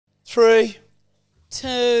3,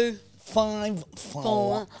 2, 5,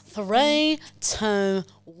 4. 3, 2,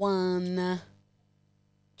 1.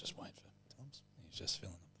 Just wait for Tom's. He's just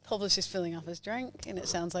filling up. Pobler's just filling up his drink, and it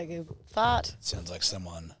sounds like a fart. Sounds like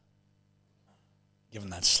someone giving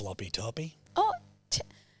that sloppy toppy. Oh,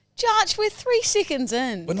 Jarch, we're 3 seconds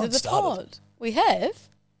in We're to not the started. pod. We have.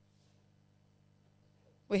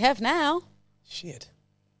 We have now. Shit.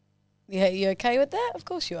 Yeah, you okay with that? Of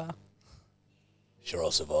course you are. Sure,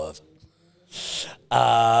 I'll survive.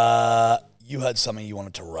 You had something you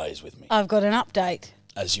wanted to raise with me, I've got an update.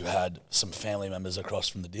 as you had some family members across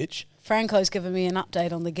from the ditch. Franco's given me an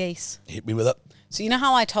update on the geese. Hit me with it. So you know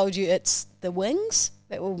how I told you it's the wings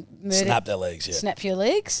that will murder, Snap their legs, yeah. snap your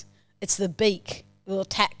legs? It's the beak that will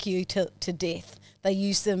attack you to death. They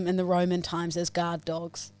used them in the Roman times as guard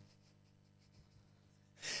dogs.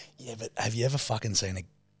 Yeah, but have you ever seen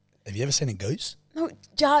a goose? No,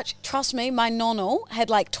 Judge, trust me, my nonnel had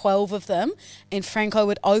like 12 of them, and Franco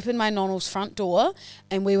would open my nonnel's front door,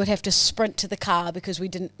 and we would have to sprint to the car because we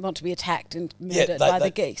didn't want to be attacked and murdered by the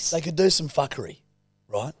geese. They could do some fuckery,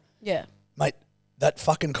 right? Yeah. Mate, that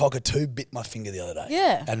fucking cockatoo bit my finger the other day.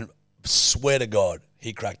 Yeah. And swear to God,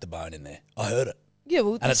 he cracked the bone in there. I heard it. Yeah,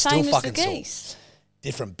 well, And the it's same still as the fucking sore. geese.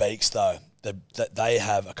 Different beaks, though. They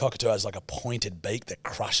have, a cockatoo has like a pointed beak that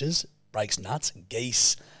crushes, breaks nuts.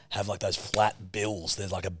 Geese have like those flat bills.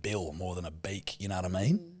 There's like a bill more than a beak, you know what I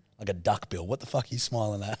mean? Like a duck bill. What the fuck are you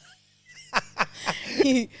smiling at?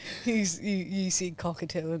 You said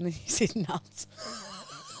cockatoo and then you said nuts.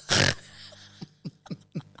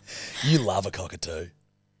 You love a cockatoo.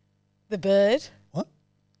 The bird? What?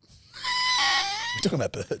 We're talking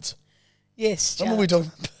about birds. Yes, When were Judge. we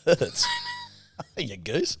talking about birds? You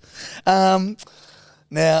goose. Now,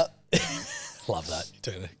 love that. You're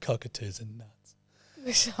talking about cockatoos and nuts.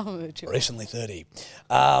 We're so mature. Recently 30.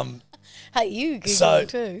 Hey, you giggle So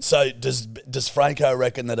too. does Franco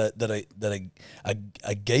reckon that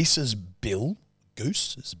a goose's bill, a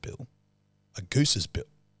goose's bill. A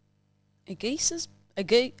geese's?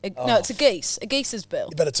 No, it's a geese. A geese's bill.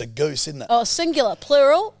 But it's a goose, isn't it? Oh, singular,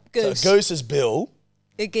 plural, goose. So a goose's bill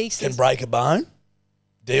A geese's. can break a bone.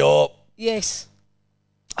 Dior. Yes.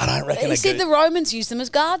 I don't reckon He a said goose. the Romans used them as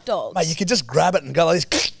guard dogs. Mate, you could just grab it and go like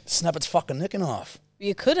this, snap its fucking nicking off.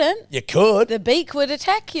 You couldn't. You could. The beak would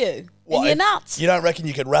attack you. What, in your if- nuts. You don't reckon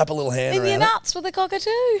you could wrap a little hand In around your it? nuts with a cockatoo.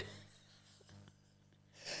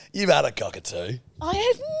 You've had a cockatoo. I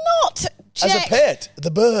have not, Jack. As a pet,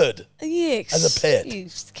 the bird. Yes. As a pet. You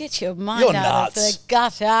get your mind You're out of nuts. the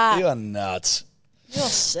gutter. You're nuts. You're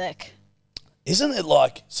sick. Isn't it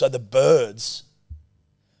like, so the birds,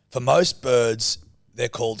 for most birds, they're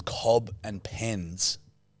called cob and pens.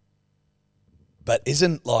 But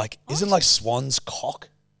isn't like swans cock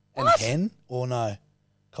and What? hen? Or no?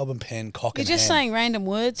 Cob and pen, cock You're and just hen. saying random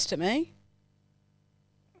words to me.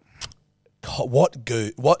 What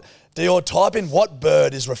do you type in what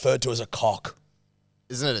bird is referred to as a cock?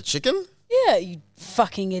 Isn't it a chicken? Yeah, you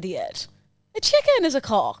fucking idiot. A chicken is a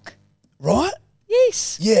cock. Right?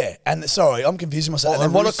 Yes. Yeah. And sorry, I'm confusing myself. Or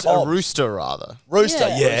and what a a cob? rooster, rather. Rooster,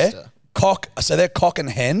 Yeah. yeah. Rooster. Cock, so they're cock and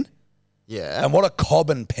hen. Yeah. And what are cob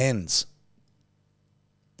and pens?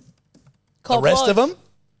 Cob the rest of loaf. them?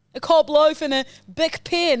 A cob loaf and a big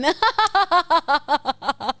pen. Are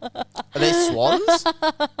they swans?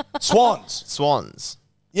 Swans. Swans.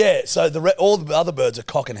 Yeah, so all the other birds are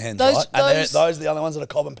cock and hens, Those- right? And those- those are the only ones that are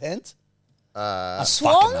cob and pens?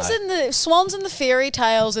 Swans in the fairy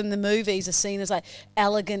tales in the movies are seen as like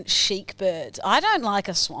elegant chic birds. I don't like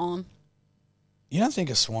a swan. You don't think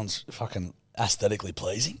a swan's fucking aesthetically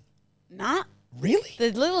pleasing? Nah. Really?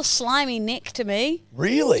 The little slimy neck to me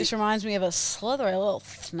Really? just reminds me of a slithery little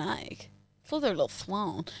snake. Slithery little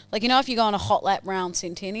swan. Like, you know, if you go on a hot lap round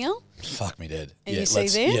Centennial, Fuck me dead. And yeah, you see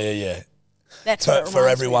them? Yeah. that's what it For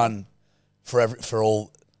reminds everyone, for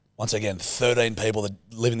all, once again, 13 people that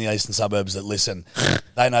live in the eastern suburbs that listen,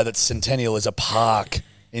 they know that Centennial is a park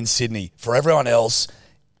in Sydney. For everyone else,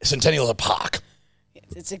 Centennial is a park. me.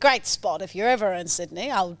 It's a great spot. If you're ever in Sydney,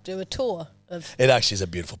 I'll do a tour of It actually is a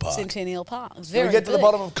beautiful park. Centennial Park. It's Can very we get to the big.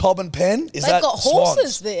 bottom of Cobb and Penn? Is They've that got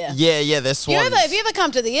horses swans? there. Yeah, they're swans. If you ever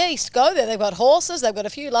come to the east, go there. They've got horses. They've got a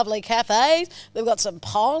few lovely cafes. They've got some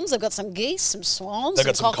ponds. They've got some geese, some swans. They've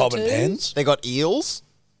got some Cobb and cockatoos. Penns. They got eels.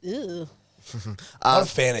 Ew. Not a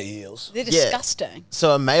fan of eels. They're Yeah. disgusting.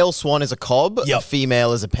 So a male swan is a cob, Yep. a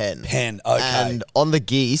female is a pen. Pen, okay. And on the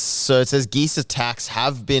geese, so it says geese attacks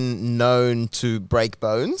have been known to break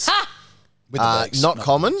bones. With the beaks, Not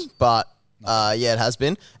common, but yeah, it has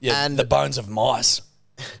been. Yeah, and the bones of mice.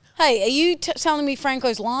 Hey, are you telling me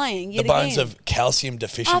Franco's lying yet The bones again? of calcium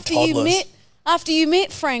deficient after toddlers. you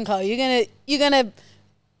met Franco, you're gonna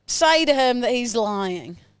say to him that he's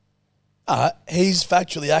lying. He's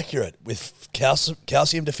factually accurate with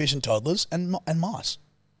calcium deficient toddlers and mice.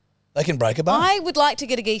 They can break a bone. I would like to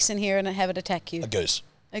get a geese in here and have it attack you. A goose.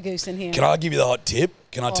 A goose in here. Can I give you the hot tip?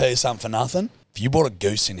 Can I tell you something for nothing? If you brought a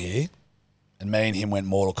goose in here and me and him went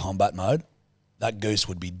Mortal Kombat mode, that goose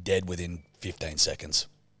would be dead within 15 seconds.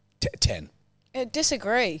 10. I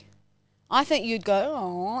disagree. I think you'd go,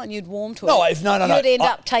 oh, and you'd warm to No, it. no. You'd end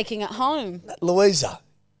up taking it home. Louisa,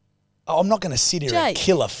 I'm not going to sit here and Jake.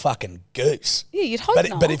 kill a fucking goose. Yeah, you'd hope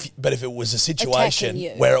not. But if it was a situation Attacking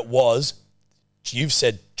you. where it was, you've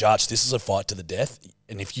said, Judge, this is a fight to the death,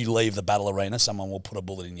 and if you leave the battle arena, someone will put a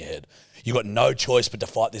bullet in your head. You've got no choice but to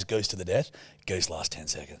fight this goose to the death. Goose lasts 10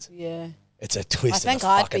 seconds. Yeah. It's a twist I of think the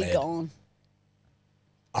I'd fucking be head. gone.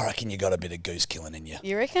 I reckon you got a bit of goose killing in you.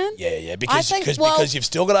 You reckon? Yeah, because think- because you've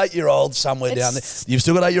still got 8-year-old somewhere down there. It's- You've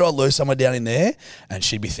still got 8-year-old Lou somewhere down in there, and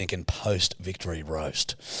she'd be thinking post-victory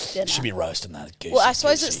roast. Dinner. She'd be roasting that goose. Well, I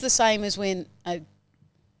suppose it's the same as when I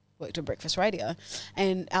worked at breakfast radio,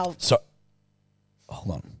 and our So,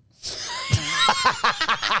 hold on.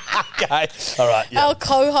 Okay, all right. Yeah, our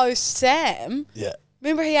co-host Sam. yeah.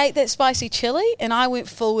 Remember he ate that spicy chili, and I went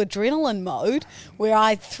full adrenaline mode where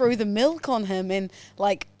I threw the milk on him and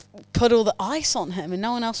like put all the ice on him, and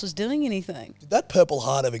no one else was doing anything. Did that Purple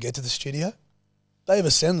Heart ever get to the studio? They ever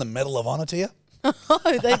send the Medal of Honor to you Oh,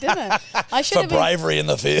 they didn't. I should for have been. bravery in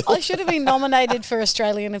the field? I should have been nominated for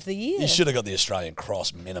Australian of the Year. You should have got the Australian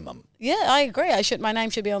Cross minimum. Yeah, I agree. My name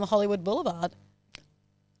should be on the Hollywood Boulevard.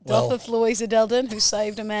 Well- Death of Louisa Dal Din, who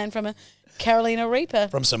saved a man from a Carolina Reaper.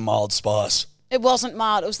 From some mild spice. It wasn't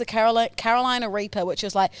mild. It was the Carolina Reaper, which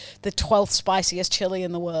is like the 12th spiciest chili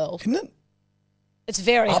in the world. Isn't it? It's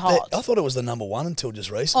very Up there? hot. I thought it was the number one until just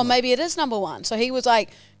recently. Or maybe it is number one. So he was like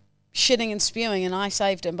shitting and spewing, and I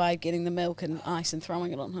saved him by getting the milk and ice and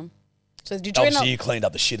throwing it on him. So did you Obviously, you cleaned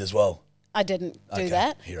up the shit as well. I didn't do Okay,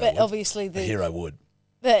 that. hero But would. obviously A hero would.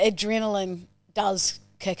 the adrenaline does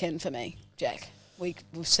kick in for me, Jack. We've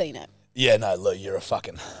seen it. Yeah, no, look, you're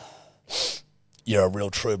a real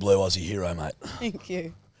true blue Aussie hero, mate. Thank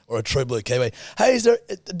you. Or a true blue Kiwi. Hey,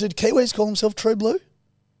 did Kiwis call themselves true blue?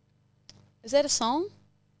 Is that a song?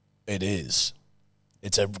 It is.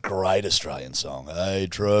 It's a great Australian song. Hey,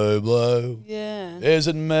 true blue, Yeah. is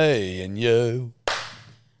it me and you?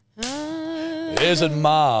 Is it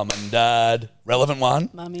mum and dad? Relevant one.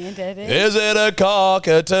 Mummy and Daddy. Is it a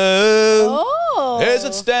cockatoo? Oh. Is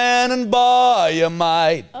it standing by your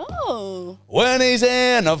mate Oh. when he's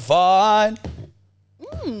in a fight?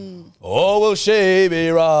 Or will she be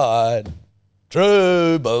right?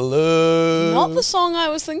 True blue. Not the song I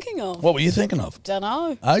was thinking of. What were you thinking of? Don't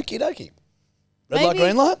know. Okie dokie. Red light, Maybe-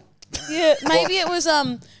 green light? Yeah, maybe it was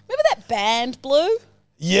remember that band Blue?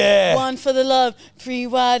 Yeah. One for the love, 3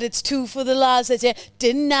 wide, it's 2 for the lies. That's it.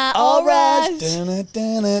 Deny all rise. All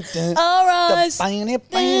rise.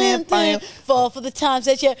 Dun, dun. 4 for the times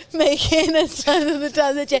that you're making and 7 of the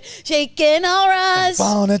times that you're shaking. All rise.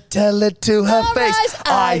 Wanna tell it to her All face. rise.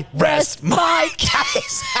 I rest my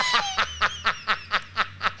case.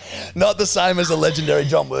 Not the same as the legendary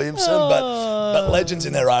John Williamson, but legends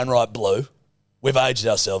in their own right. Blue. We've aged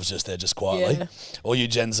ourselves just there, just quietly. Yeah. All you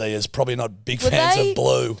Gen Zers probably not big Were fans they- of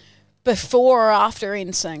Blue. Before or after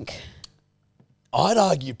NSYNC? I'd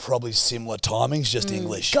argue probably similar timings, just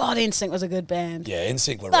English. God, NSYNC was a good band. Yeah,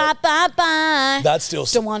 NSYNC were Bye, right. bye, bye. That still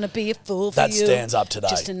Don't want to be a fool for that you. stands up today.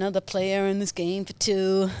 Just another player in this game for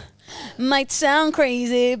 2. Might sound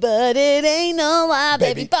crazy, but it ain't no lie,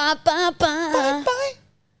 baby. Baby. Bye, bye, bye. Bye, bye.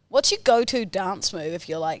 What's your go-to dance move if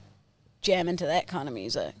you're like jamming to that kind of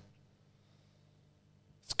music?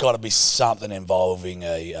 It's got to be something involving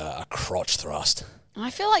a crotch thrust. I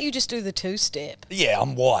feel like you just do the 2-step. Yeah,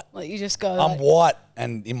 I'm white. Like you just go. I'm like, white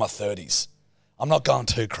and in my 30s. I'm not going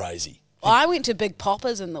too crazy. I went to Big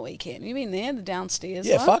Poppers in the weekend. You been there, the downstairs?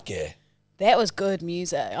 Yeah, one? fuck yeah. That was good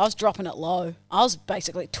music. I was dropping it low. I was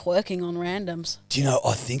basically twerking on randoms. Do you know,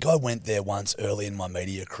 I think I went there once early in my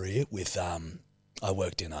media career with, I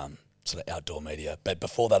worked in sort of outdoor media. But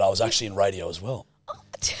before that, I was actually in radio as well.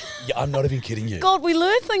 Yeah, I'm not even kidding you. God, we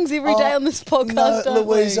learn things every day on this podcast, No, don't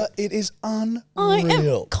Louisa, it is unreal. I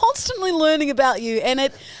am constantly learning about you, and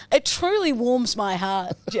it truly warms my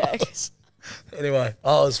heart, Jack. Anyway,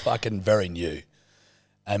 I was fucking very new.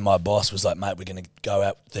 And my boss was like, mate, we're going to go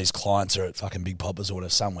out. These clients are at fucking Big Poppers or whatever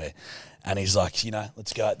somewhere. And he's like,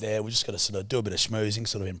 let's go out there. We just got to sort of do a bit of schmoozing,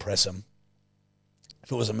 sort of impress them.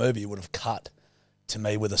 If it was a movie, it would have cut to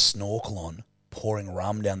me with a snorkel on, pouring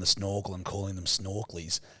rum down the snorkel and calling them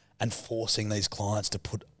snorkelies and forcing these clients to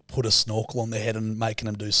put a snorkel on their head and making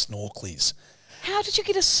them do snorkelies. How did you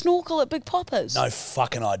get a snorkel at Big Poppers? No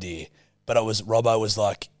fucking idea. But Robbo was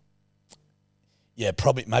like, Yeah,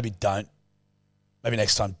 probably. Maybe don't. Maybe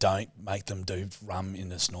next time don't make them do rum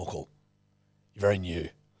in a snorkel. You're very new.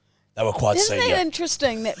 They were quite Isn't senior. it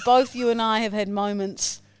interesting that both you and I have had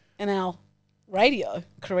moments in our radio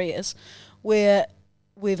careers where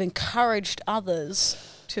we've encouraged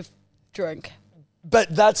others to drink?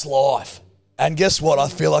 But that's life. And guess what? I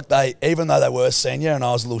feel like even though they were senior and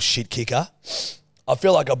I was a little shit kicker, I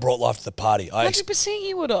feel like I brought life to the party. 100%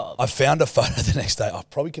 you would have. I found a photo the next day. I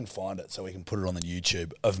probably can find it so we can put it on the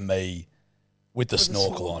YouTube of me with the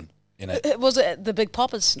snorkel on. In it. Was it the Big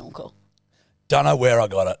Poppers snorkel? Don't know where I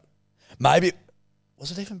got it. Maybe,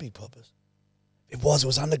 was it even Big Poppers? It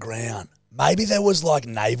was underground. Maybe there was like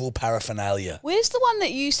naval paraphernalia. Where's the one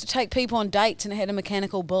that you used to take people on dates and it had a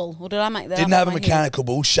mechanical bull? Or did I make that Didn't up have a in my head? mechanical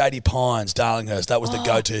bull. Shady Pines, Darlinghurst. That was the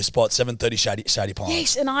go-to spot. 7:30 Shady Pines.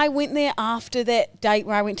 Yes, and I went there after that date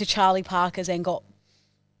where I went to Charlie Parker's and got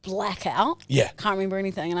blackout. Yeah. Can't remember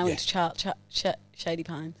anything, and I went to Shady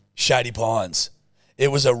Pines. Shady Pines. It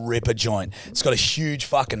was a ripper joint. It's got a huge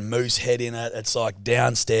fucking moose head in it. It's like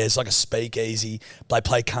downstairs, like a speakeasy. They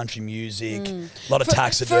play country music. A lot of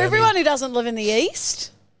taxidermy. For everyone who doesn't live in the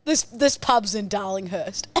East, this pub's in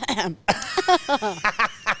Darlinghurst.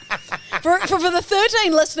 for the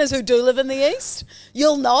 13 listeners who do live in the East,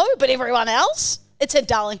 you'll know, but everyone else, it's in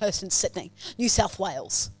Darlinghurst in Sydney, New South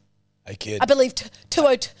Wales. Hey, kid. I believe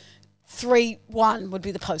 20331 would be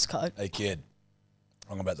the postcode. Hey, kid.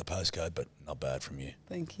 Wrong about the postcode, but not bad from you.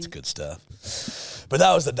 Thank you. It's good stuff. But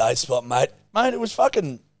that was the date spot, mate. Mate, it was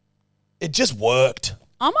fucking... It just worked.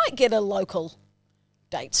 I might get a local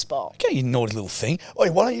date spot. Okay, you naughty little thing.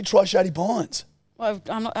 Oi, why don't you try Shady Pines? Well,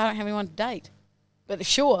 I don't have anyone to date. But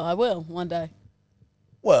sure, I will one day.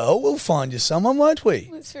 Well, we'll find you someone, won't we?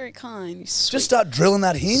 That's very kind. You sweet, Just start drilling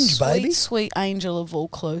that hinge, sweet, baby. sweet angel of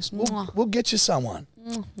Vaucluse. We'll get you someone.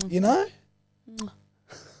 You know?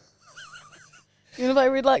 You want to play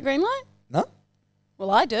red light, green light? No?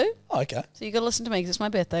 Well, I do. Oh, okay. So you got to listen to me because it's my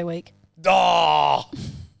birthday week. Oh!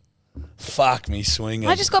 Fuck me swinging.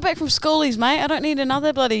 I just got back from schoolies, mate. I don't need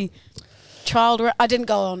another bloody child. I didn't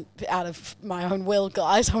go on out of my own will,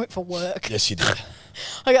 guys. I went for work. Yes, you did.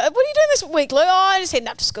 I go, what are you doing this week, Lou? Oh, I'm just heading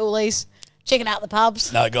up to schoolies, checking out the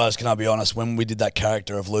pubs. No, guys, can I be honest? When we did that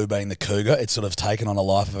character of Lou being the cougar, it's sort of taken on a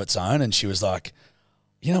life of its own, and she was like,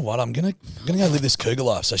 you know what, I'm gonna go live this cougar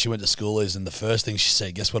life. So she went to schoolies, and the first thing she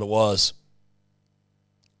said, guess what it was?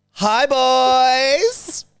 Hi,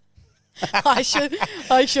 boys. I should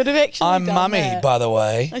have actually I'm done mummy, that. by the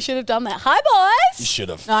way. I should have done that. Hi, boys. You should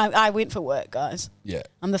have. No, I went for work, guys. Yeah.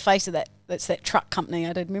 I'm the face of that. That's that truck company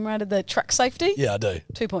I did. Remember I did the truck safety? Yeah, I do.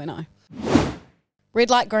 2.0.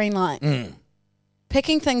 Red light, green light.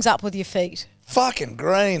 Picking things up with your feet. Fucking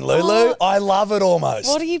green, Lulu. I love it almost.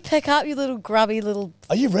 What do you pick up, you little grubby little...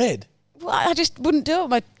 Are you red? Well, I just wouldn't do it.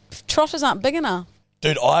 My trotters aren't big enough.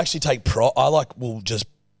 Dude, I actually take I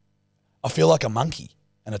feel like a monkey,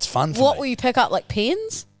 and it's fun for What me. will you pick up, like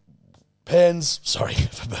pens? Pens. Sorry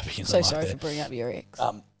for burping. So sorry for bringing up your ex.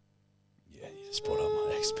 Yeah, you just brought up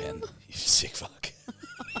my ex pen. You sick fuck.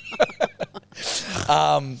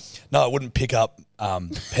 No, I wouldn't pick up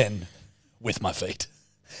pen with my feet.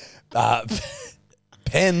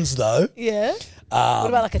 Pens though. Yeah. What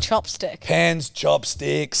about like a chopstick? Pens,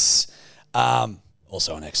 chopsticks.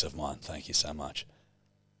 Also an ex of mine. Thank you so much.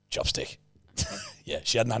 Chopstick. Yeah,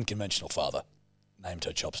 she had an unconventional father. Named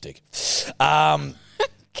her Chopstick.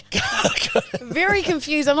 Very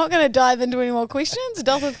confused. I'm not going to dive into any more questions.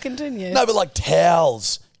 Dotheth continue. No, but like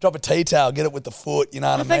towels. Drop a tea towel, get it with the foot. You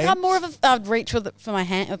know what I mean? I think I'm more of a. I'd reach with my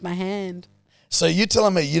hand. So you're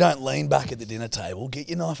telling me you don't lean back at the dinner table, get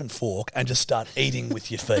your knife and fork, and just start eating with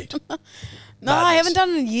your feet? No, I haven't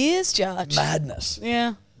done it in years, Judge. Madness.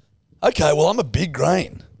 Yeah. Okay, well, I'm a big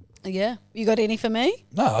grain. Yeah. You got any for me?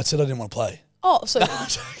 No, I said I didn't want to play. Oh, so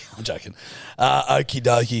I'm joking. Okie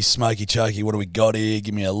dokie, smoky chokey. What do we got here?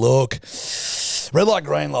 Give me a look. Red light,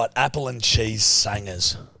 green light, apple and cheese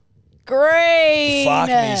sangers. green. Fuck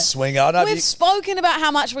me, swinger. I don't We've spoken about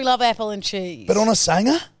how much we love apple and cheese. But on a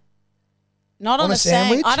sanger? Not on a a sang.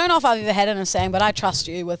 sandwich? I don't know if I've ever had it in a sang, but I trust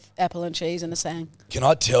you with apple and cheese in a sang. Can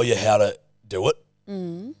I tell you how to do it?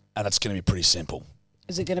 And it's going to be pretty simple.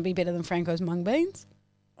 Is it going to be better than Franco's mung beans?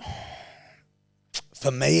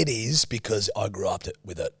 For me, it is because I grew up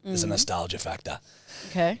with it. There's a nostalgia factor.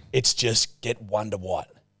 Okay. It's just get Wonder White.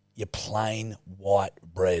 Your plain white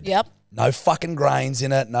bread. Yep. No fucking grains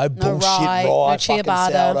in it. No bullshit rye, no fucking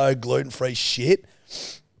ciabatta. sourdough, gluten-free shit.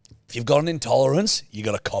 If you've got an intolerance, you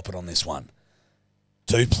got to cop it on this one.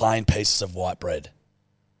 2 plain pieces of white bread.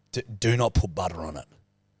 Do not put butter on it.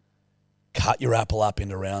 Cut your apple up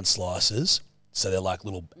into round slices. So they're like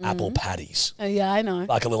little apple patties, Oh, yeah, I know.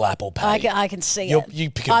 like a little apple patty. I can see You it.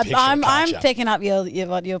 pick a picture, can't I'm you? picking up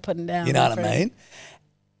what you're putting down. You know what my I friend. mean?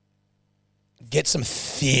 Get some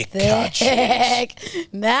thick cut cheese. Thick.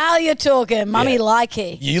 Now you're talking. Mummy Yeah. like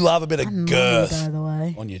it. You love a bit of girth By the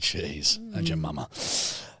way. on your cheese, and your mama.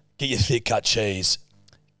 Get your thick cut cheese.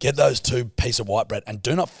 Get those 2 pieces of white bread and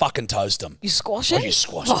do not fucking toast them. You squash Oh, it? you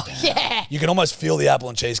squash Oh, it down. yeah. You can almost feel the apple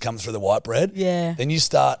and cheese come through the white bread. Yeah. Then you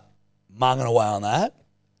start munging away on that.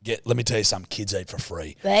 Let me tell you something, kids eat for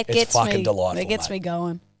free. That it's gets fucking me. delightful, That gets mate. me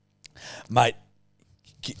going. Mate,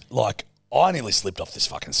 like, I nearly slipped off this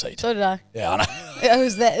fucking seat. So did I. Yeah, I know.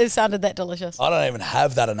 It sounded that delicious. I don't even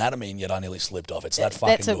have that anatomy, and yet I nearly slipped off. It's that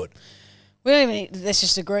fucking good. We don't even need, that's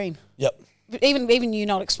just a green. Yep. Even you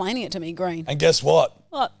not explaining it to me, green. And guess what?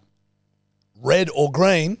 What? Red or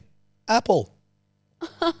green, apple.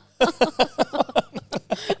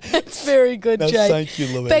 That's very good, No, Jake. thank you,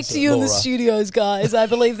 Louisa. Back to you in the Laura. studios, guys. I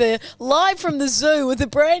believe they're live from the zoo with a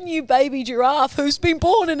brand new baby giraffe who's been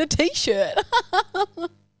born in a t-shirt.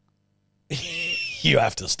 You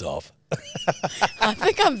have to stop. I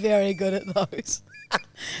think I'm very good at those.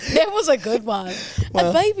 That was a good one.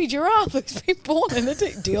 A baby giraffe who's been born in a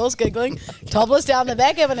t-shirt. Dior's giggling. Toddler's down the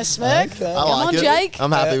back having a smirk. Okay. I Come like on, it. Jake.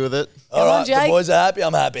 I'm happy with it. All on, right, the Jake. boys are happy.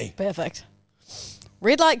 I'm happy. Perfect.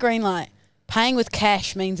 Red light, green light. Paying with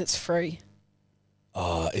cash means it's free.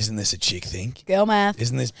 Oh, isn't this a chick thing? Girl math.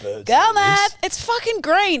 Isn't this birds? Girl math. It's fucking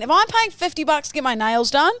green. If I'm paying $50 to get my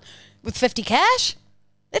nails done with 50 cash,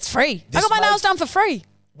 it's free. I This got my nails makes- done for free.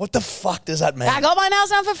 What the fuck does that mean? I got my nails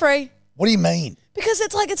done for free What do you mean? because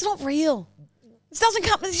it's like it's not real. It doesn't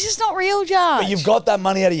come. It's just not real, Judge. But you've got that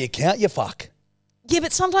money out of your account, you fuck. Yeah,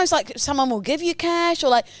 but sometimes like someone will give you cash or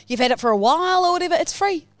like you've had it for a while or whatever. It's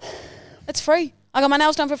free. It's free. I got my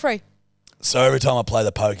nails done for free. So every time I play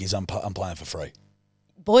the pokies, I'm playing for free.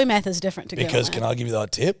 Boy math is different to girl Because math. can I give you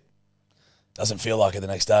that tip? Doesn't feel like it the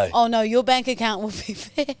next day. Oh no, your bank account will be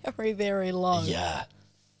very, very low. Yeah.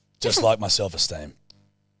 Just like my self-esteem.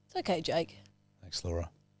 It's okay, Jake. Thanks, Laura.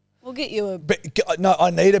 We'll get you a. But, no,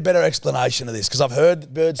 I need a better explanation of this because I've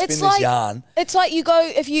heard birds spin this yarn. It's like you go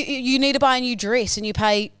if you need to buy a new dress and you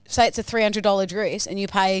pay, say it's a $300 dress and you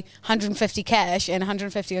pay 150 cash and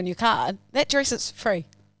 150 on your card. That dress is free.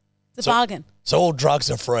 It's a bargain. So all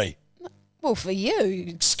drugs are free. Well, for you,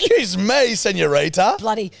 Excuse me, senorita.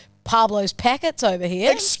 bloody Pablo's packets over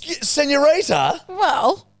here. Senorita?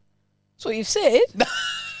 Well, that's what you've said.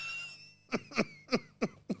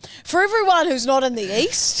 For everyone who's not in the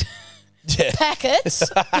East, Yeah. packets.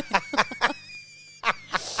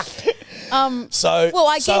 So, Well,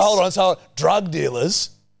 I so guess- hold on. So drug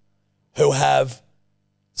dealers who have,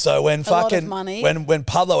 so when lot of fucking, money. when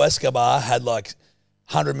Pablo Escobar had like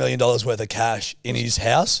 $100 million worth of cash in his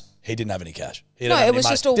house, he didn't have any cash. He didn't No, have it any was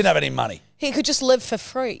money. just all- Didn't have any money. He could just live for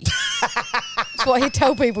free. That's what he'd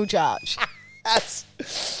tell people, Judge.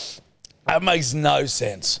 That makes no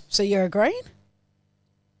sense. So you're agreeing?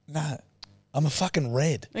 No. I'm a fucking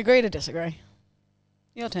red. Agree to disagree.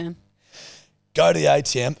 Your turn. Go to the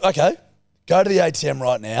ATM. Okay. Go to the ATM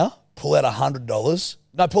right now. Pull out $100.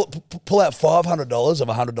 No, pull out $500 of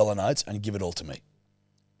 $100 notes and give it all to me.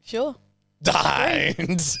 Sure. Don't.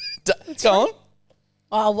 Go on.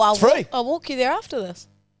 I'll, It's free. I'll walk you there after this.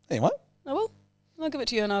 Anyway. I will. I'll give it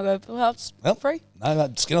to you and I'll go, well, it's Well, free.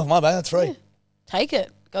 No, skin off my back. That's free. Yeah. Take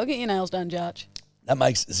it. Go get your nails done, Judge. That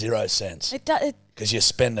makes 0 cents It because you're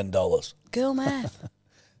spending dollars. girl math. 0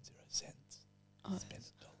 cents. Spending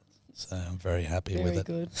dollars. So I'm very happy Very with it.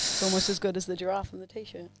 good. It's almost as good as the giraffe in the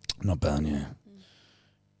t-shirt. Not bad, yeah.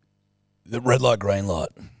 The red light, green light.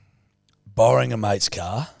 Borrowing a mate's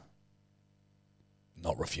car,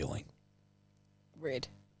 not refueling. Red.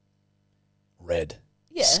 Red.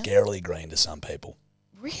 Yeah. Scarily green to some people.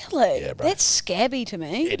 Really? Yeah, bro. That's scabby to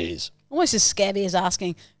me. It is. Almost as scabby as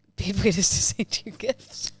asking bedwetters to send you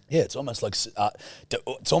gifts. Yeah, it's almost like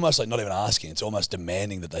not even asking. It's almost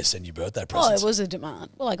demanding that they send you birthday Oh, presents. it was a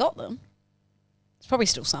demand. Well, I got them. There's probably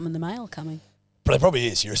still some in the mail coming. But it probably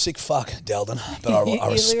is. You're a sick fuck, Dal Din. But I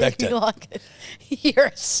You respect really it. like it. You're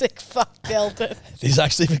a sick fuck, Dal Din. This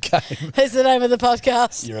actually became. That's the name of the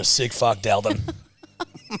podcast. You're a sick fuck, Dal Din.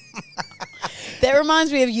 That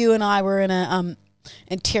reminds me of you and I were in a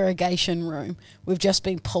interrogation room. We've just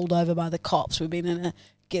been pulled over by the cops. We've been in a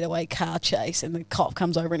getaway car chase, and the cop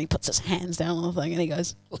comes over and he puts his hands down on the thing and he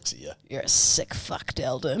goes, Looks at you. "You're a sick fuck,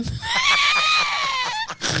 Dal Din."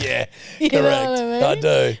 Yeah, You correct. know what I mean? I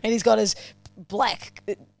do. And he's got his black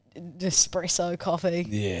espresso coffee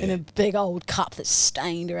Yeah. in a big old cup that's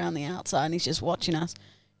stained around the outside, and he's just watching us.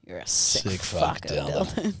 You're a sick, Sick fuck, fucker, Dal Dal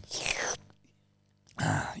Din. Din.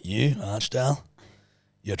 You, Archdale,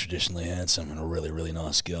 You're traditionally handsome and a really, really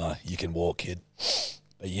nice guy. You can walk, kid.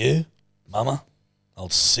 But you, mama,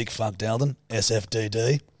 old sick fuck Dal Din,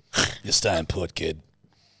 SFDD, you're staying put, kid.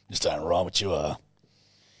 You're staying right what you are.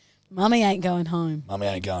 Mummy ain't going home. Mummy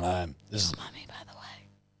ain't going home. This is Mummy, by the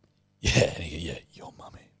way. Yeah, your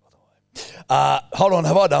mummy, by the way. Hold on,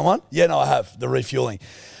 have I done one? Yeah, no, I have. The refueling.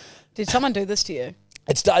 Did someone do this to you?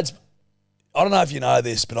 It's I don't know if you know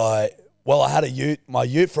this, but I had my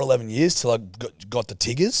ute for 11 years till I got the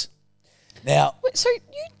Tiggers. Now, Wait, so you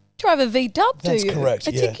drive a V-dub, do you? that's correct.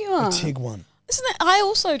 A Yeah, Tiguan. a Tig one. Isn't it? I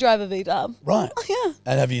also drive a V-dub. Right. Oh, yeah.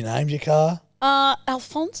 And have you named your car?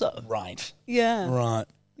 Alfonso. Right. Yeah. Right.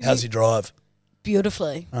 How's he drive?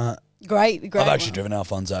 Beautifully. Right. Great. I've actually driven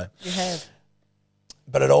Alfonso. You have.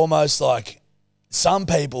 But it almost like some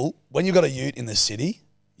people, when you've got a ute in the city,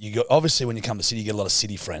 obviously when you come to the city, you get a lot of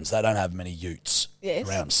city friends. They don't have many utes Yes.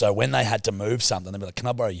 around them. So when they had to move something, they'd be like, can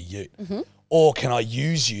I borrow your ute? Mm-hmm. Or can I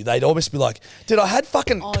use you? They'd always be like, dude, I had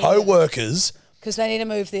fucking co-workers. Because they need to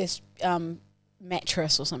move this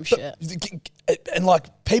mattress or some shit. And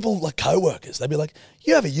like people, like co-workers, they'd be like,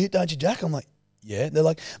 you have a ute, don't you, Jack? I'm like, yeah. They're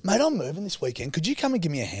like, mate, I'm moving this weekend. Could you come and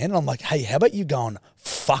give me a hand? And I'm like, hey, how about you go and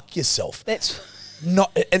fuck yourself? That's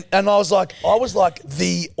Not, and I was like,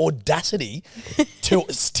 the audacity to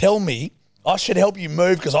tell me I should help you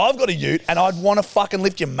move because I've got a ute and I'd want to fucking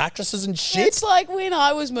lift your mattresses and shit. It's like when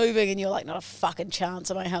I was moving and you're like, not a fucking chance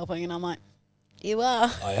am I helping? And I'm like, you are.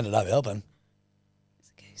 I ended up helping.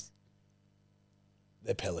 It's a goose.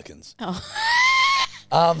 They're pelicans. Oh.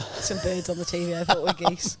 Some birds on the TV I thought were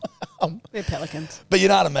geese. They're pelicans. But you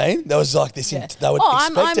know what I mean? There was like this, Yeah. they would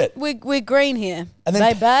expect it. We're green here. And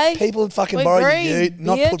then baby. people would fucking We're borrow green, your ute,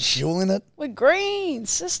 not put bitch. fuel in it. We're green,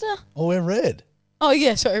 sister. Or we're red. Oh,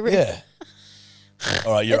 yeah, sorry. Red. Yeah.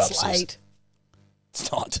 All right, you're It's up, sis. late.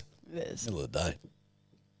 It's not. It is. Middle of the day.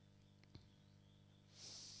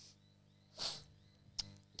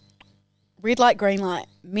 Red light, green light.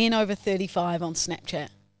 Men over 35 on Snapchat.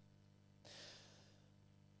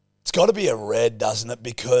 It's got to be a red, doesn't it?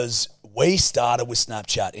 Because we started with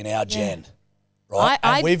Snapchat in our gen, right?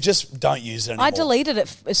 And we've just don't use it anymore. I deleted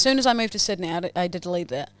it as soon as I moved to Sydney. I did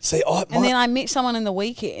delete it. See, And then I met someone in the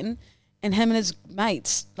weekend, and him and his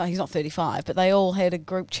mates, like he's not 35, but they all had a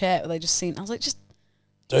group chat where they just sent. I was like, just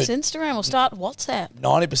use Instagram or start WhatsApp.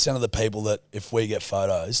 90% of the people that, if we get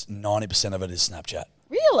photos, 90% of it is Snapchat.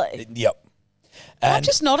 Really? Yep. I'm And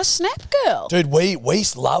just not a Snap girl. dude, we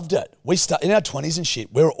loved it. We in our 20s and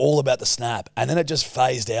shit. We were all about the Snap, and then it just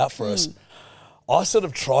phased out for us. I sort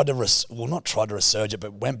of tried to not tried to resurge it,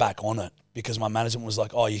 but went back on it because my management was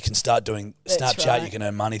like, "Oh, you can start doing That's Snapchat. right. You can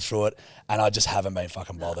earn money through it," and I just haven't been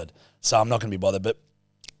fucking bothered. So I'm not going to be bothered. But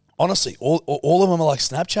honestly, all of them are like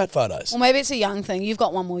Snapchat photos. Well, maybe it's a young thing. You've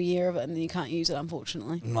got one more year of it, and then you can't use it,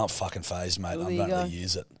 unfortunately. I'm not fucking phased, mate. Well, I'm there not you going to go.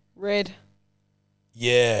 use it. Red.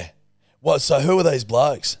 Yeah. What? So who are these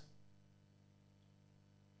blokes?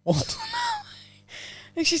 What?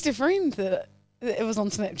 It's just a friend that it was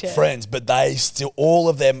on Snapchat. Friends, but they still, all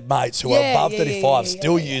of their mates who are Yeah, above yeah, 35 yeah,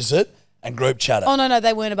 still yeah. use it and group chat it. Oh no,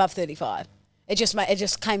 they weren't above 35. It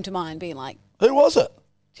just came to mind, being like, Who was it?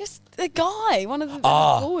 just the guy, one of the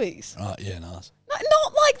boys. Right, yeah, nice. No,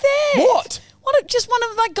 not like that. What? Just one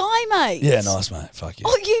of my guy mates. Yeah, nice, mate. Fuck you.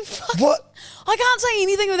 Oh, you fucking. What? I can't say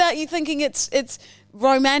anything without you thinking it's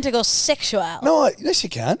romantic or sexual. No, yes, you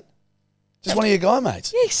can. Just one of your guy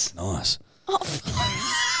mates. Yes. Nice. Oh.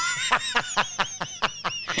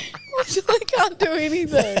 I can't do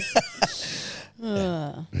anything.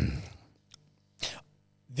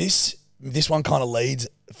 This one kind of leads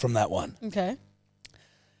from that one. Okay.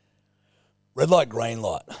 Red light, green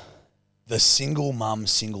light. The single mum,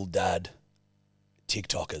 single dad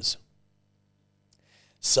TikTokers.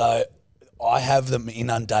 So I have them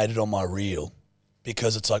inundated on my reel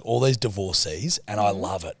because it's like all these divorcees, and I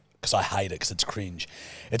love it because I hate it because it's cringe.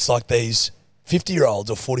 It's like these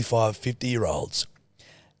 50-year-olds or 45, 50-year-olds,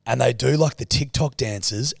 and they do like the TikTok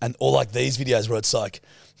dances and or like these videos where it's like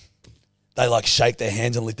they like shake their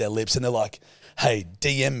hands and lick their lips and they're like, hey,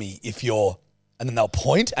 DM me if you're, and then they'll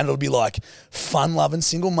point and it'll be like fun-loving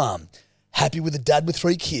single mum, happy with a dad with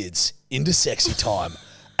 3 kids, into sexy time.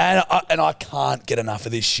 And I can't get enough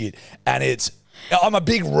of this shit. And I'm a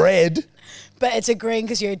big red. But it's a green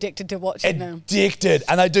because you're addicted to watching them. Addicted.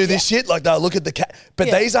 And they do this shit, like they'll look at the cat. But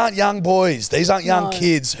these aren't young boys. These aren't young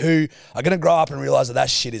kids who are going to grow up and realise that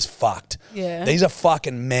shit is fucked. Yeah. These are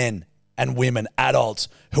fucking men and women, adults,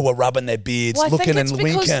 who are rubbing their beards, Well, I looking think it's and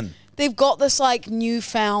because winking. they've got this like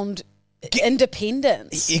newfound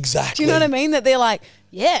independence. Exactly. Do you know what I mean? That they're like,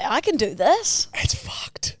 yeah, I can do this. It's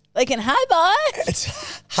fucked. They can, hi, boys.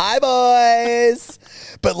 It's hi boys,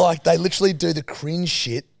 but like they literally do the cringe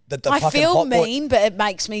shit that the I fucking feel hot boy- mean, but it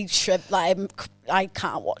makes me like I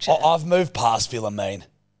can't watch it. I've moved past feeling mean.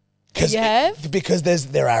 You have? Because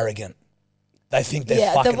they're arrogant. They think they're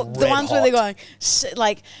yeah, fucking the red ones hot. where they're going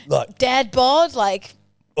like dad bod, like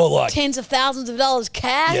or like tens of thousands of dollars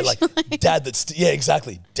cash. yeah, like dad that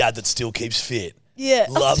exactly. Dad that still keeps fit. Yeah.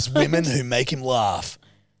 Loves women who make him laugh.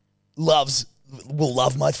 Will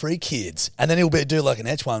love my 3 kids. And then he'll do like an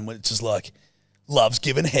etch one where it's just like, loves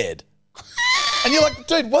giving head. And you're like,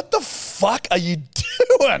 dude, what the fuck are you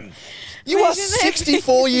doing? You are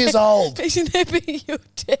 64 years old. Imagine that being your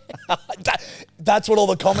dad. That's what all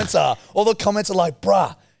the comments are. All the comments are like,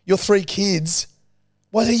 bruh, your 3 kids,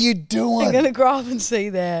 what are you doing? They're going to grow up and see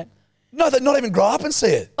that. No, they're not even grow up and see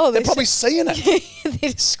it. Oh, they're probably seeing it. They're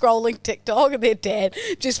scrolling TikTok and their dad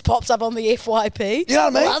just pops up on the FYP. You know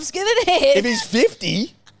what I mean? Loves giving head. If he's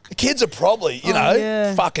 50, the kids are probably,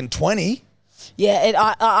 fucking 20.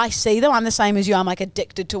 Yeah, I see them. I'm the same as you. I'm like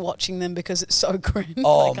addicted to watching them because it's so cringe.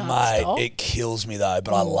 Oh, I can't mate, stop. it kills me though,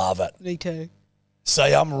 but I love it. Me too.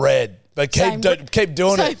 Say I'm red, but keep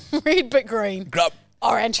doing it. Same red but green.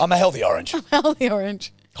 Orange. I'm a healthy orange. Healthy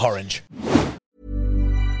orange. Orange.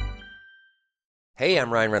 Hey,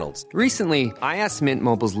 I'm Ryan Reynolds. Recently, I asked Mint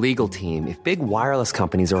Mobile's legal team if big wireless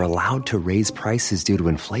companies are allowed to raise prices due to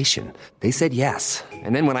inflation. They said yes.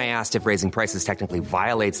 And then when I asked if raising prices technically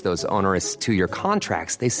violates those onerous 2-year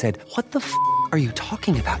contracts, they said, "What the f*** are you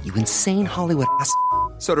talking about, you insane Hollywood ass?"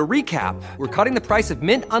 So to recap, we're cutting the price of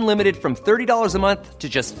Mint Unlimited from $30 a month to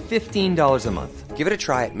just $15 a month. Give it a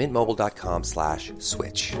try at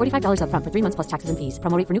mintmobile.com/switch. $45 up front for 3 months plus taxes and fees.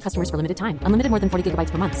 Promo rate for new customers for limited time. Unlimited more than 40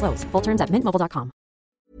 gigabytes per month. Slows full terms at mintmobile.com.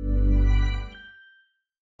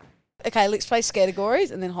 Okay, let's play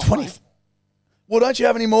categories and then hot 20. line. Well, don't you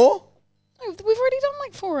have any more? No, we've already done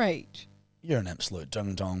like 4 each. You're an absolute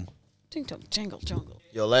dong dong. Ding dong, jangle, jungle.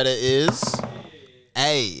 Your letter is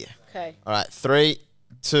A. Okay. All right, 3,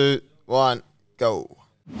 2, 1, go.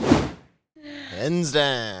 Hands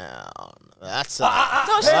down. That's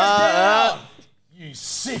it. You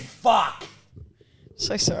sick fuck.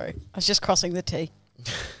 So sorry. I was just crossing the T.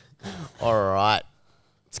 All right.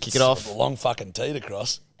 Let's kick it off. A long fucking T to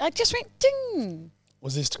cross. I just went ding.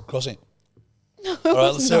 Was this crossing? All right,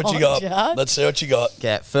 let's see what you got. Judd. Let's see what you got.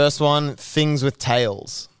 Okay, first one, things with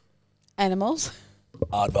tails. Animals.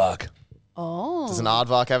 Aardvark. Oh. Does an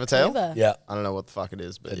aardvark have a tail? Clever. Yeah, I don't know what the fuck it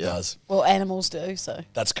is, but it yeah. does. Well, animals do, so.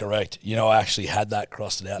 That's correct. You know, I actually had that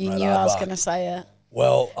crossed it out. You and knew wrote I was aardvark. going to say it.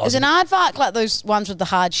 Well, Is an aardvark like those ones with the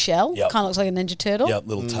hard shell? Yep. Kind of looks like a Ninja Turtle? Yep,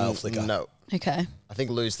 little tail flicker. No. Okay. I think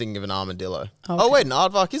Lou's thinking of an armadillo. Okay. Oh, wait, an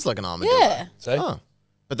aardvark is like an armadillo. Yeah. See? Oh.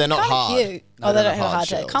 But they're not Kind of hard. cute. No, Oh, they they're don't not have a hard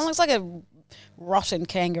tail. shells. Kind of looks like a rotten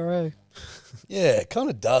kangaroo. Yeah, it kind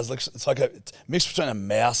of does. It's like it's mixed between a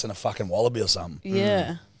mouse and a fucking wallaby or something.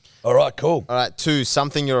 Yeah. All right, cool. All right, 2,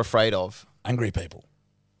 something you're afraid of. Angry people.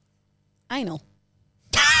 Anal.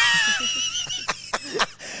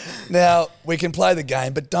 Now, we can play the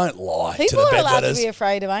game, but don't lie People to the are allowed to bedwetters. be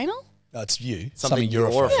afraid of anal? No, it's you. Something you're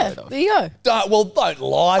you're afraid afraid Yeah, of. there you go. Don't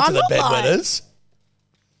lie to I'm the not lying. bedwetters.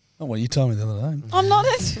 Oh, well, you told me the other day. I'm not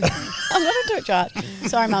into I'm not into it, Josh.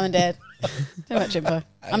 Sorry, Mum and Dad. Too much info.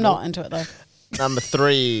 I'm not into it, though. Number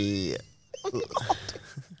 3,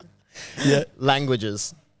 Yeah.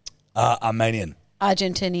 languages. Armenian.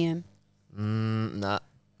 Argentinian. Nah.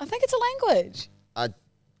 I think it's a language. I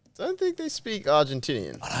don't think they speak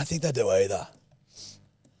Argentinian. I don't think they do either.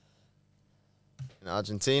 In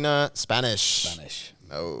Argentina, Spanish. Spanish.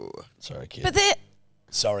 No. Sorry, kid. But they're...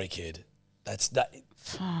 Sorry, kid. That's that.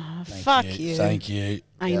 Fuck you. Thank you.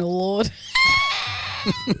 Anal Lord.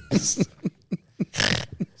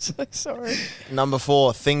 So sorry. Number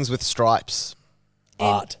 4, things with stripes.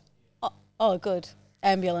 Art. Oh, good.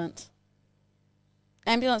 Ambulance.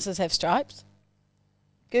 Ambulances have stripes.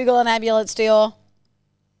 Google an ambulance, Dior.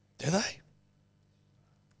 Do they?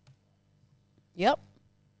 Yep.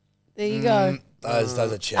 There you go. Those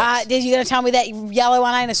are checks. Did you going to tell me that yellow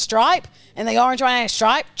one ain't a stripe and the orange one ain't a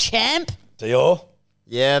stripe? Champ. Dior.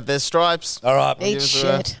 Yeah, there's stripes. All right. Eat Give us a-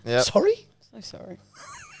 shit. Yep. Sorry? So sorry.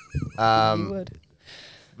 You would.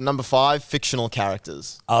 Number 5, fictional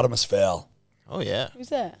characters. Artemis Fowl. Oh, yeah. Who's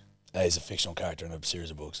that? He's a fictional character in a series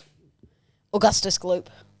of books. Augustus Gloop.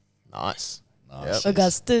 Nice. Nice. Yep.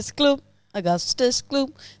 Augustus Gloop. Augustus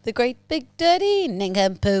Gloop. The great big dirty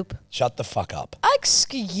nincompoop. Shut the fuck up.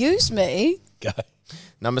 Excuse me. Go.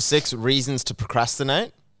 Number 6, reasons to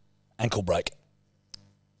procrastinate. Ankle break.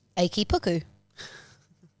 Achy puku.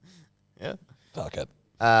 Yeah. Fuck it.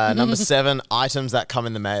 Number 7, items that come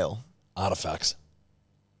in the mail. Artifacts.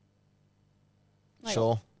 Like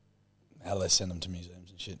Sure. How do they send them to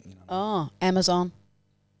museums and shit? You know, Oh, Amazon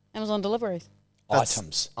deliveries.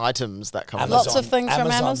 Items that come. Lots of things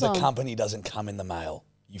from Amazon. The company doesn't come in the mail.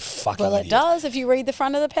 You fucking Well, it idiot. does if you read the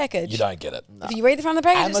front of the package. You don't get it. If you read the front of the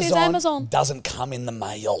package, it says Amazon. Doesn't come in the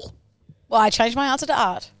mail. Well, I changed my answer to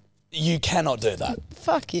art. You cannot do that.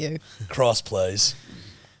 Fuck you. Cross, please.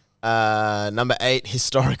 Number 8,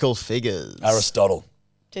 historical figures. Aristotle.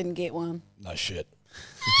 Didn't get one. No shit.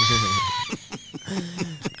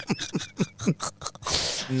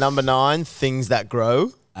 Number 9, things that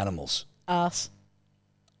grow. Animals. Ass.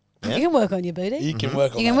 Yeah. You can work on your booty. You can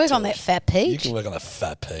work on You can that work on too. that fat peach. You can work on that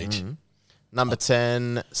fat peach. Number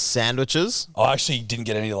 10, sandwiches. I actually didn't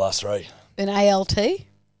get any of the last 3. An ALT.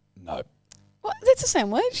 No. What? That's a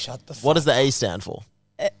sandwich. Shut the fuck What does the A stand for?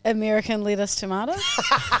 American lettuce tomato.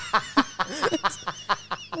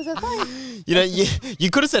 Was it fine? You know, you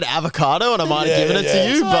could have said avocado and I might have Yeah, given it yeah. to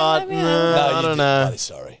you, That's what but I mean. I you don't did, know. Bloody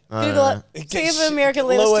sorry. Google it. See if American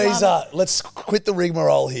lettuce Louisa, tomato. let's quit the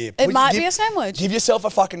rigmarole here. It might be a sandwich. Give yourself a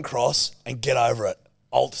fucking cross and get over it.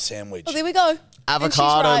 Alt sandwich. Well, there we go. And she's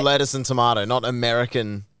Avocado, right. lettuce, and tomato, not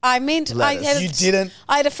American. I meant lettuce. You didn't.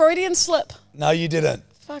 I had a Freudian slip. No, you didn't.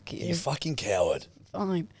 Fuck you. You fucking coward.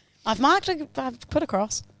 Fine. I've marked. I've put a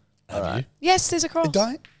cross. Have you? Yes, there's a cross.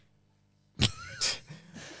 Don't.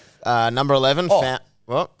 Number 11, Oh.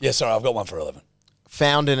 what? Yeah, sorry, I've got one for 11.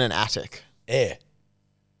 Found in an attic. Air.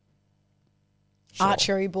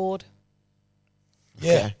 Archery board.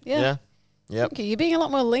 Yeah. Okay. Yeah. Yep. Okay, you're being a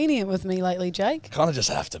lot more lenient with me lately, Jake. Kind of just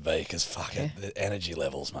have to be because fuck it, the energy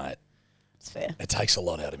levels, mate. It's fair. It takes a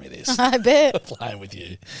lot out of me. This I bet. playing with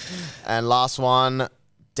you. And last one,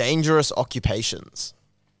 dangerous occupations.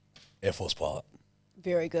 Air Force pilot.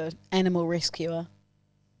 Very good. Animal rescuer.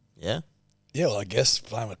 Yeah. Yeah, well, I guess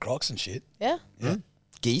playing with crocs and shit. Yeah.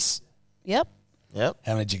 Geese. Yep. Yep.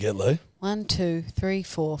 How many did you get, Lou? 1, 2, 3,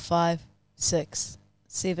 4, 5, 6,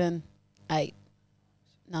 7, 8,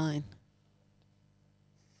 9.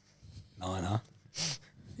 9, huh?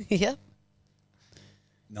 Yep.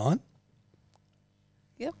 9?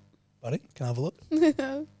 Yep. Buddy, can I have a look?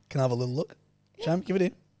 Can I have a little look? Shame, give it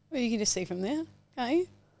in. Well, you can just see from there, can't you?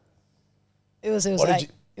 It was What did 8. you-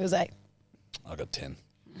 It was 8. I got 10.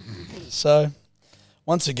 So,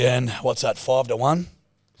 once again, what's that, 5 to 1?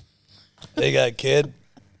 There you go, kid.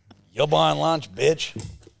 You're buying lunch, bitch.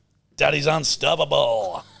 Daddy's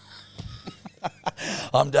unstoppable.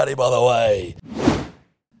 I'm Daddy, by the way.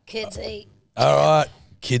 Kids eat. All right,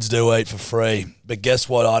 kids do eat for free. But guess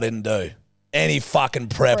what I didn't do? Any fucking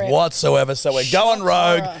prep whatsoever. So we're going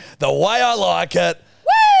rogue the way I like it.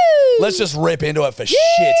 Woo! Let's just rip into it for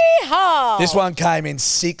shit. Yeehaw! This one came in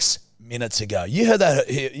 6 minutes ago. You heard that?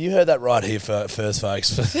 You heard that right here first,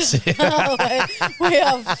 folks. We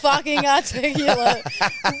are fucking articulate.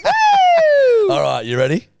 Woo! All right, you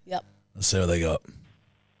ready? Yep. Let's see what they got.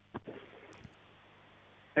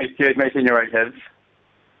 Hey, kid, making your own heads.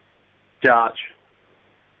 Jarch,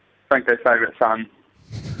 Franco's favourite son.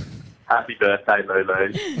 Happy birthday,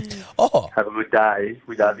 Lulu. Oh, Have a good day.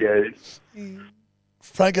 We love you.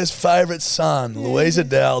 Franco's favourite son, Louisa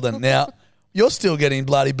Dal Din. Now, you're still getting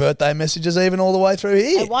bloody birthday messages even all the way through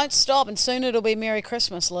here. It won't stop, and soon it'll be Merry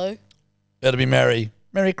Christmas, Lou. It'll be Merry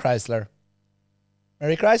Chrysler.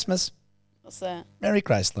 Merry Christmas. What's that? Merry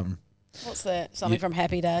Chrysler. What's that? Something from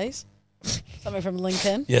Happy Days? Something from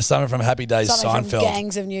Lincoln? Yeah, something from Happy Days Something from Seinfeld.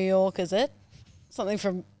 Gangs of New York, is it? Something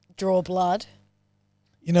from Draw Blood?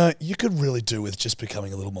 You know, you could really do with just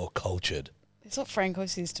becoming a little more cultured. That's what Franco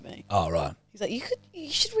says to me. Oh, right. He's like,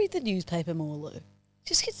 you should read the newspaper more, Lou.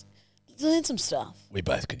 Just learn some stuff. We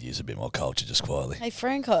both could use a bit more culture just quietly. Hey,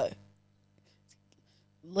 Franco,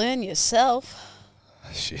 learn yourself.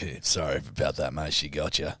 Shit, sorry about that, mate. She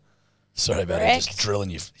got you. Sorry about it just Correct. drilling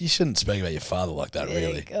you. You shouldn't speak about your father like that,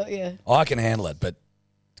 really. Yeah. I can handle it, but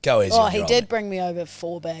go easy Oh, on he your did old bring me over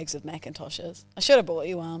 4 bags of Macintoshes. I should have bought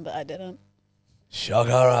you one, but I didn't.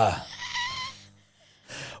 Shockera.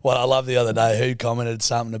 Well, I love the other day who commented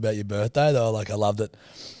something about your birthday. They were like, I love that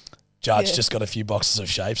Judge just got a few boxes of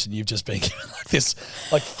shapes and you've just been given like this,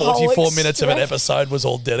 like 44 minutes of an episode was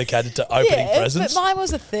all dedicated to opening presents. But mine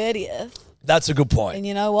was the 30th. That's a good point. And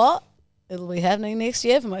you know what? It'll be happening next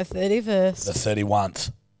year for my 31st. The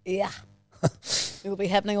 31st. Yeah. It'll be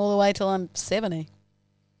happening all the way till I'm 70.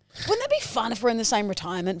 Wouldn't that be fun if we're in the same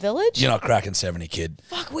retirement village? You're not cracking 70, kid.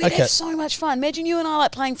 Fuck, we'd have so much fun. Imagine you and I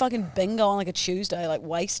like playing fucking bingo on like a Tuesday, like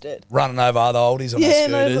wasted. Running over other oldies on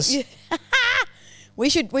our scooters. We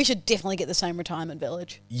should definitely get the same retirement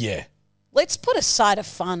village. Yeah. Let's put aside a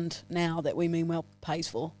fund now that we meanwhile pays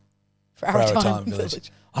for our retirement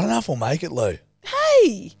village. I don't know if we'll make it, Lou.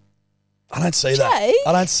 Hey, I don't see that. Jake?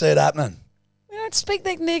 I don't see it happening. we don't don't speak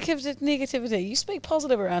that negativity. You speak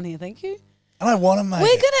positive around here, thank you. I don't want to make We're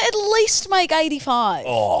it. going to at least make 85.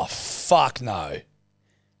 Oh, fuck no.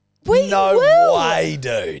 We No will. way,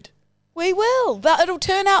 dude. We will. But it'll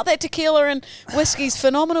turn out that tequila and whiskey's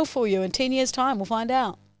phenomenal for you. In 10 years' time, we'll find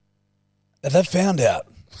out. They've found out.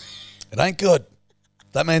 It ain't good.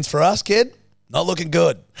 That means for us, kid, not looking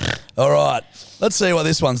good. All right. Let's see what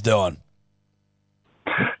this one's doing.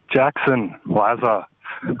 Jackson, Lazar.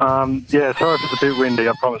 Yeah, sorry if it's a bit windy.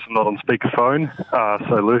 I promise I'm not on speakerphone.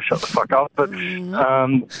 So, Lou, shut the fuck up. But,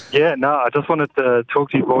 I just wanted to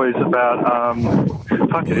talk to you boys about...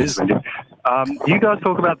 fuck, it is windy. You guys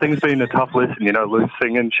talk about things being a tough listen, Lou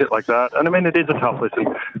singing, shit like that. And, I mean, it is a tough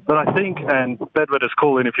listen. But I think, and Bedwetters,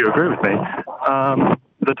 call in if you agree with me,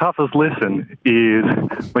 the toughest listen is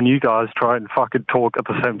when you guys try and fucking talk at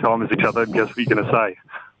the same time as each other and guess what you're going to say.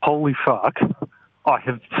 Holy fuck. I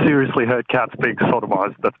have seriously heard cats being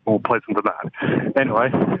sodomised. That's more pleasant than that.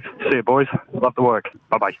 Anyway, see you, boys. Love the work.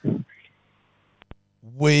 Bye-bye.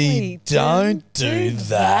 We don't do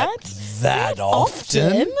that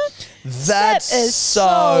often. That is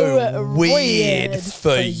so weird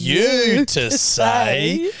for you to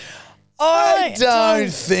say. I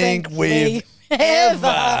don't think we've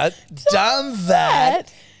ever done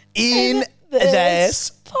that in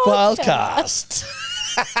this podcast.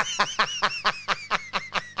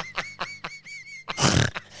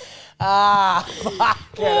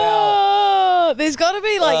 There's got to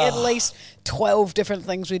be at least 12 different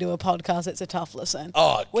things we do a podcast. It's a tough listen.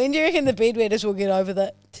 When do you reckon the bedwetters will get over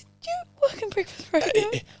that? Did you work in breakfast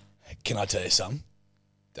radio? Can I tell you something?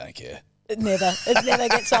 Don't care. It never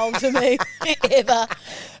gets old to me.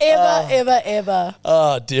 Ever.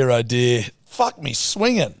 Oh, dear. Fuck me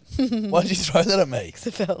swinging. Why'd you throw that at me? Because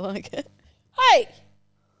it felt like it. Hey!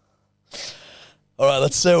 All right,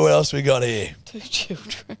 let's see what else we got here. 2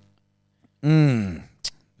 children.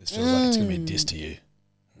 This feels like it's going to be a diss to you.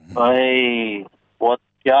 Hey, what's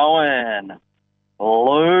going?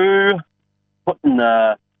 Lou, putting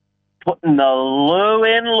the Lou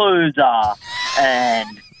in loser,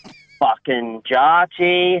 and fucking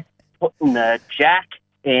Jarchi putting the Jack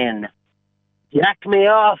in. Jack me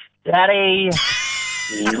off, Daddy.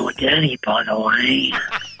 Your daddy, by the way.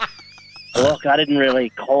 Look, I didn't really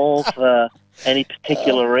call for any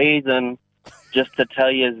particular reason, just to tell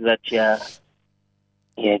you that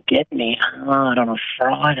you get me hard on a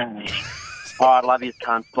Friday. All right, love you,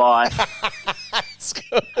 cunt. Bye. That's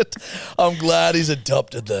good. I'm glad he's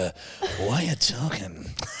adopted the why you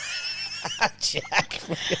talking. Jack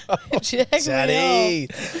me off. Jack Daddy.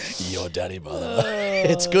 Your daddy, by the way.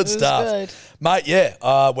 It's good stuff. Good. Mate,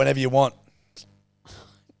 yeah, whenever you want.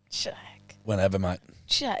 Jake. Whenever, mate.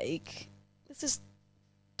 Jake. This is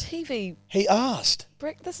TV. He asked.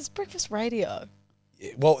 This is breakfast radio.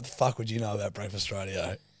 What the fuck would you know about breakfast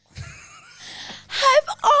radio? Have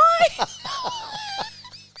I?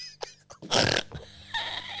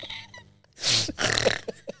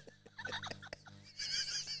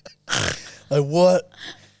 Like, what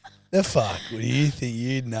the fuck would you think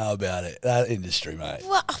you'd know about it? That industry, mate.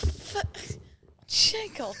 Well,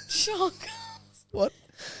 Jiggle Joggles. What?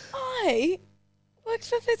 I worked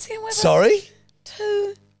for Fitzy and Weather. Sorry?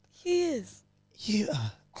 2 years. You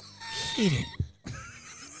are kidding.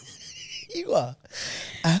 You are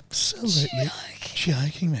absolutely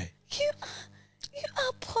joking me. You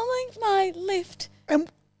are pulling my left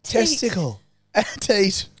Testicle.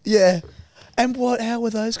 Teat. Yeah. And how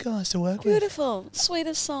were those guys to work with? Beautiful. Sweet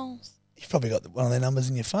as souls. You've probably got one of their numbers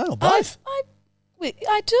in your phone or both.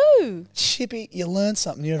 I do. Chippy, you learn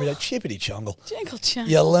something new every day. Chippity chongle. Jingle jangle.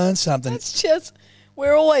 You learn something. It's just,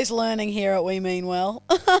 we're always learning here at We Mean Well.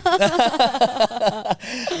 And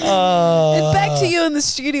back to you in the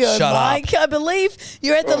studio, Shut Mike. I believe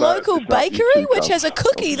you're at the local bakery, which has a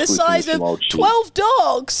cookie the size of 12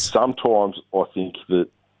 dogs. Sometimes I think that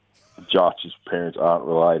Jarch's parents aren't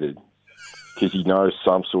related because he knows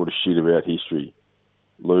some sort of shit about history.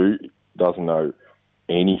 Lou doesn't know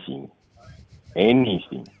anything.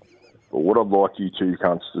 But what I'd like you two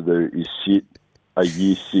cunts to do is sit a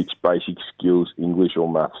Year 6 basic skills English or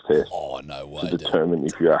maths test to determine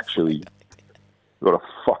if you actually got a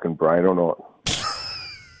fucking brain or not.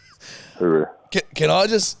 Can I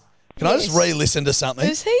just re-listen to something?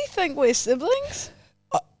 Does he think we're siblings?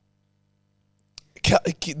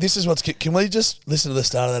 This is what's... Can we just listen to the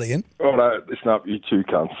start of that again? Oh, no, listen up, you two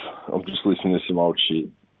cunts. I'm just listening to some old shit.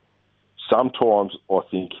 Sometimes I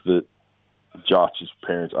think that Jarch's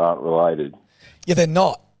parents aren't related. Yeah, they're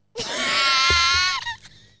not.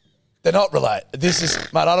 They're not related. This is,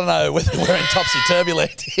 mate, I don't know whether we're in topsy-turvy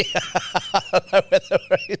here. I don't know whether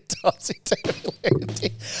we're in topsy-turvy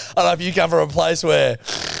here. I don't know if you come from a place where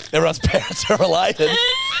everyone's parents are related.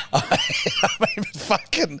 I mean,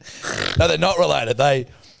 fucking... No, they're not related. They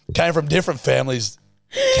came from different families,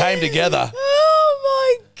 came together.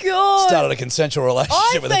 Oh, my God. Started a consensual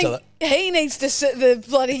relationship with each other. He needs to sit the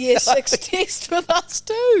bloody year 6 test with us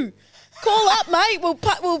too. Call up, mate. We'll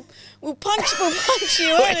punch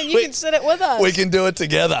you in and you can sit it with us. We can do it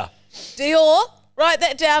together. Dior, write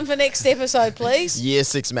that down for next episode, please. Year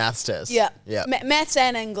 6 maths test. Yeah. Yeah. Maths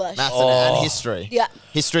and English. Maths and history. Yeah.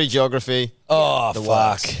 History, geography. Oh, the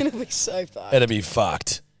fuck. works. It'll be so fun. It'll be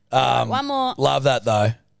fucked. One more. Love that, though.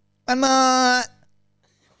 One more.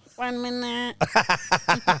 1 minute.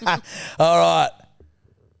 All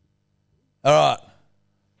right.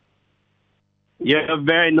 You're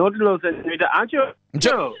very naughty, little senorita, aren't you?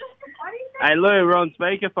 Hey, Lou, we're on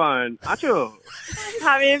speakerphone, aren't you?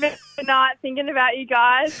 Having a bit of a night thinking about you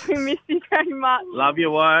guys. We missed you very much. Love your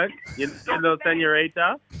work. You little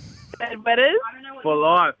senorita. Bedwetters. For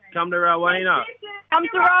life. Come to Rowena. Come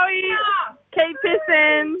to Rowie. Keep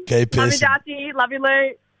pissing. Keep Love you, pissing. Darcy. Love you,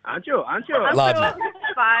 Lou. Aren't you? Love you.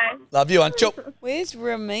 Bye. Love you, aren't you? Where's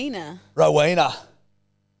Romina? Rowena.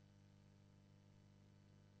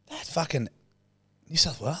 That's fucking New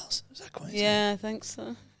South Wales? Is that Queensland? Yeah, I think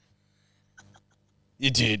so. You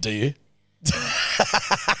do you?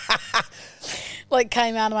 Like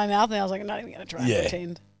came out of my mouth and I was like, I'm not even going to try and Yeah.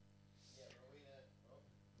 pretend.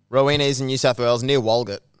 Rowena is in New South Wales, near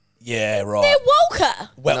Walgett. Yeah, right. They're Walker.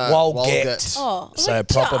 Well, No, Walgett. Walgett. Oh, So like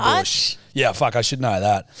proper Josh. bush. Yeah, fuck, I should know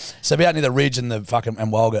that. So be out near the ridge and the fucking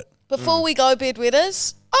and Walgett. Before we go,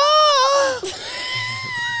 bedwetters.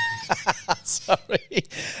 Sorry.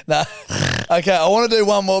 No. Okay, I want to do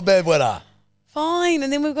one more bedwetter. Fine,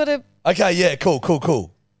 and then we've got to... Okay, yeah,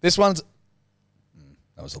 cool. This one's...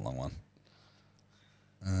 That was a long one.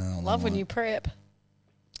 Love when you prep.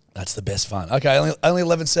 That's the best fun. Okay, only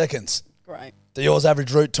 11 seconds. Great. Dior's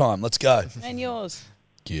average route time. Let's go. And yours.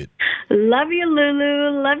 Cute. Love you,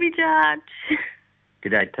 Lulu. Love you, Josh.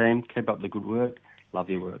 G'day, team. Keep up the good work. Love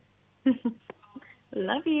your work.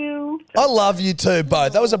 Love you. I love you too,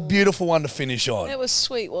 both. That was a beautiful one to finish on. That was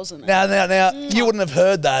sweet, wasn't it? Now, you wouldn't have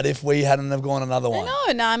heard that if we hadn't have gone another one.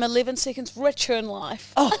 No, I'm 11 seconds richer in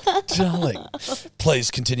life. Oh, darling. Please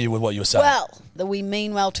continue with what you were saying. Well, the We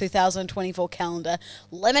Mean Well 2024 calendar,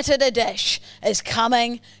 limited edition, is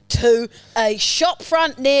coming to a shop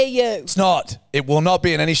front near you. It's not. It will not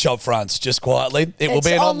be in any shop fronts, just quietly. It will It's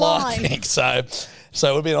be an online online. thing. So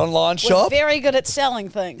it will be an online We're shop. very good at selling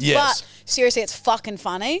things. Yes. But seriously, it's fucking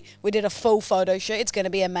funny. We did a full photo shoot. It's going to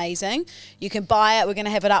be amazing. You can buy it. We're going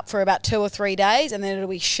to have it up for about 2 or 3 days, and then it'll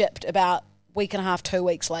be shipped about week and a half, 2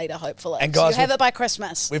 weeks later, hopefully. And so guys, you have it by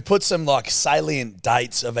Christmas. We've put some like salient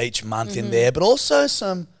dates of each month Mm-hmm. in there, but also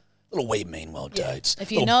some little We Mean Well dates. If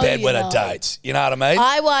you little know, you bedwetter know. dates. You know what I mean?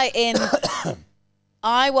 IYN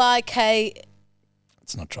IYKNK.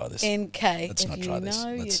 Let's not try this. Let's not try this.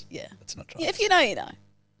 Let's not try Yeah, this. if you know, you know.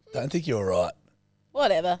 Don't think you're right.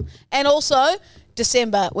 Whatever. And also,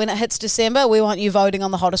 December. When it hits December, we want you voting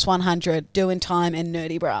on the Hottest 100, Doing Time and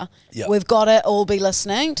Nerdy Bra. Yep. We've got to all be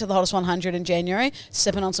listening to the Hottest 100 in January,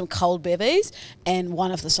 sipping on some cold bevies, and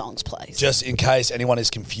one of the songs plays. Just in case anyone is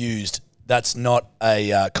confused, that's not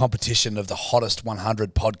a competition of the hottest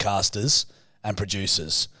 100 podcasters and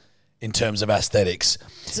producers in terms of aesthetics.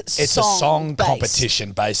 It's a song song-based.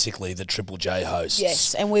 competition, basically, that Triple J hosts.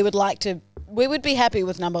 Yes, and we would be happy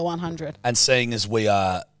with number 100. And seeing as we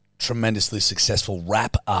are tremendously successful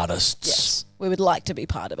rap artists, Yes, we would like to be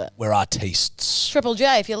part of it. we're artistes. Triple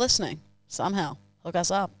J, if you're listening, somehow hook us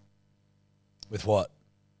up. With what?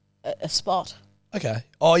 A spot. Okay.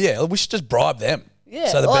 Oh, yeah, we should just bribe them. Yeah,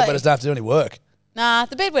 So the oi. bedwetters don't have to do any work. Nah,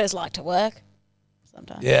 the bedwetters like to work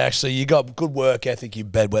sometimes. Yeah, actually, you got good work ethic, you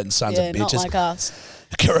bedwetting sons Yeah, of not bitches. like us.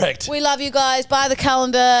 Correct. We love you guys. Buy the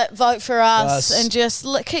calendar, vote for us, Us. and just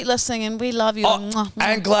keep listening. And we love you. Oh, Mwah, mwah.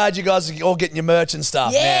 and glad you guys are all getting your merch and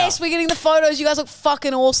stuff Yes, now. we're getting the photos. You guys look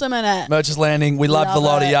fucking awesome in it. Merch is landing. We love the Love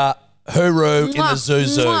lot of it. ya. Hooroo in the Mwah,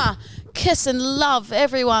 Zuzu. mwah. Kiss and love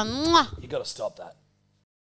everyone. Mwah. You got to stop that.